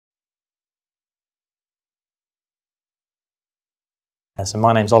So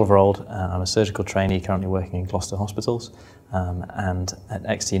my name's Oliver Old. I'm a surgical trainee currently working in Gloucester Hospitals, and at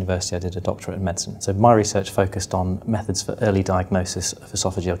Exeter University I did a doctorate in medicine. So my research focused on methods for early diagnosis of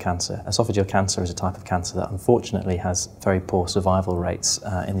esophageal cancer. Esophageal cancer is a type of cancer that unfortunately has very poor survival rates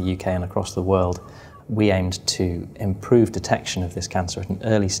in the UK and across the world. We aimed to improve detection of this cancer at an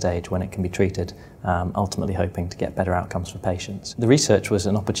early stage when it can be treated, ultimately hoping to get better outcomes for patients. The research was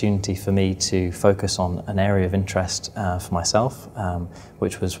an opportunity for me to focus on an area of interest for myself,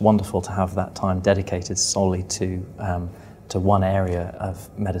 which was wonderful to have that time dedicated solely to one area of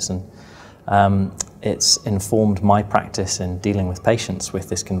medicine. It's informed my practice in dealing with patients with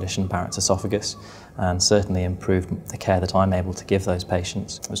this condition, Barrett's esophagus, and certainly improved the care that I'm able to give those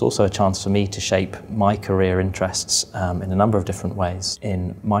patients. It was also a chance for me to shape my career interests in a number of different ways.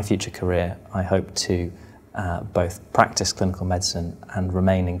 In my future career, I hope to both practice clinical medicine and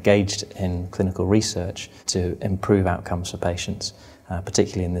remain engaged in clinical research to improve outcomes for patients,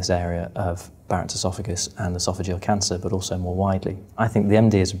 particularly in this area of Barrett's esophagus and esophageal cancer, but also more widely. I think the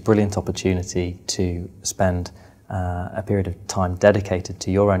MD is a brilliant opportunity to spend a period of time dedicated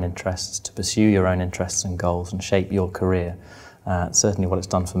to your own interests, to pursue your own interests and goals and shape your career. Certainly what it's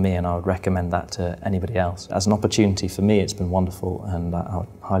done for me, and I would recommend that to anybody else. As an opportunity for me, it's been wonderful, and I would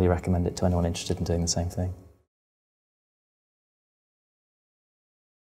highly recommend it to anyone interested in doing the same thing.